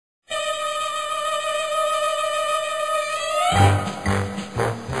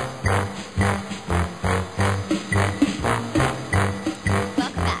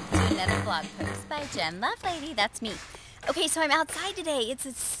Jen Lovelady, that's me. Okay, so I'm outside today. It's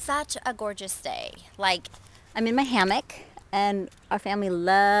such a gorgeous day. Like, I'm in my hammock, and our family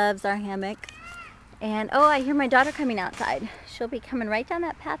loves our hammock. And oh, I hear my daughter coming outside. She'll be coming right down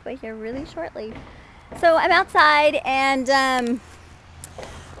that pathway here really shortly. So I'm outside and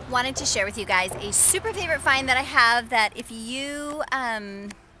wanted to share with you guys a super favorite find that I have, that if you,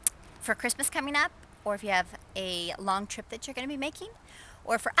 for Christmas coming up, or if you have a long trip that you're going to be making,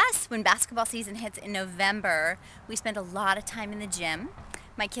 or for us, when basketball season hits in November, we spend a lot of time in the gym.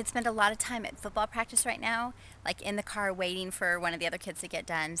 My kids spend a lot of time at football practice right now, like in the car waiting for one of the other kids to get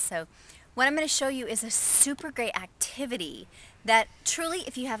done. So what I'm going to show you is a super great activity that truly,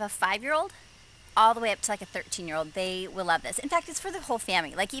 if you have a 5-year-old all the way up to like a 13-year-old, they will love this. In fact, it's for the whole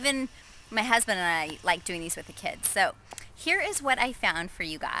family. Like, even my husband and I like doing these with the kids. So here is what I found for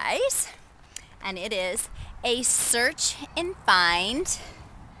you guys. And it is a search and find.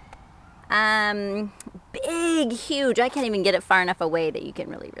 Big, huge. I can't even get it far enough away that you can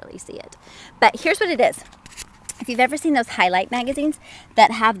really see it. But here's what it is. If you've ever seen those highlight magazines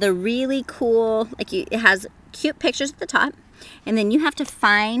that have the really cool, like, it has cute pictures at the top, and then you have to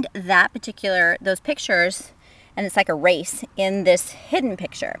find those pictures, and it's like a race in this hidden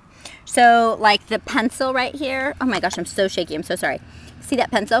picture. So like the pencil right here, oh my gosh, I'm so shaky, I'm so sorry. See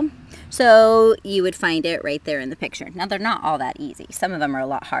that pencil? So you would find it right there in the picture. Now, they're not all that easy. Some of them are a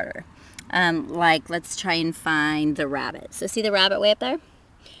lot harder. Like, let's try and find the rabbit. So see the rabbit way up there?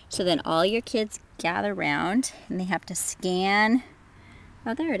 So then all your kids gather around and they have to scan.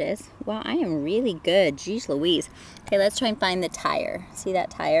 Oh, there it is. Wow, I am really good. Jeez Louise. Okay, let's try and find the tire. See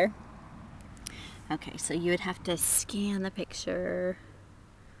that tire? Okay, so you would have to scan the picture.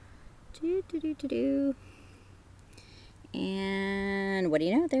 And what do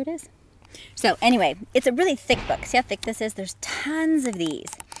you know? There it is. So anyway, it's a really thick book. See how thick this is? There's tons of these.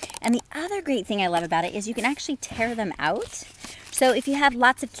 And the other great thing I love about it is you can actually tear them out. So if you have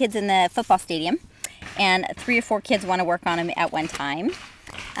lots of kids in the football stadium and 3 or 4 kids want to work on them at one time,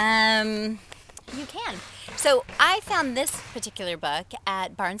 you can. So I found this particular book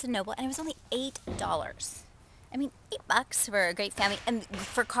at Barnes & Noble, and it was only $8. I mean, $8 for a great family. And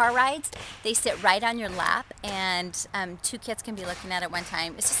for car rides, they sit right on your lap, and 2 kids can be looking at it one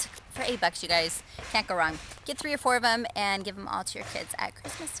time. It's just for $8, you guys. Can't go wrong. Get 3 or 4 of them and give them all to your kids at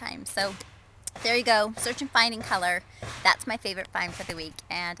Christmas time. So there you go. Search and find in color. That's my favorite find for the week.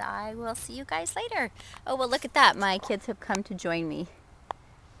 And I will see you guys later. Oh, well, look at that. My kids have come to join me.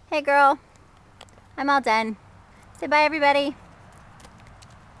 Hey, girl. I'm all done. Say bye, everybody.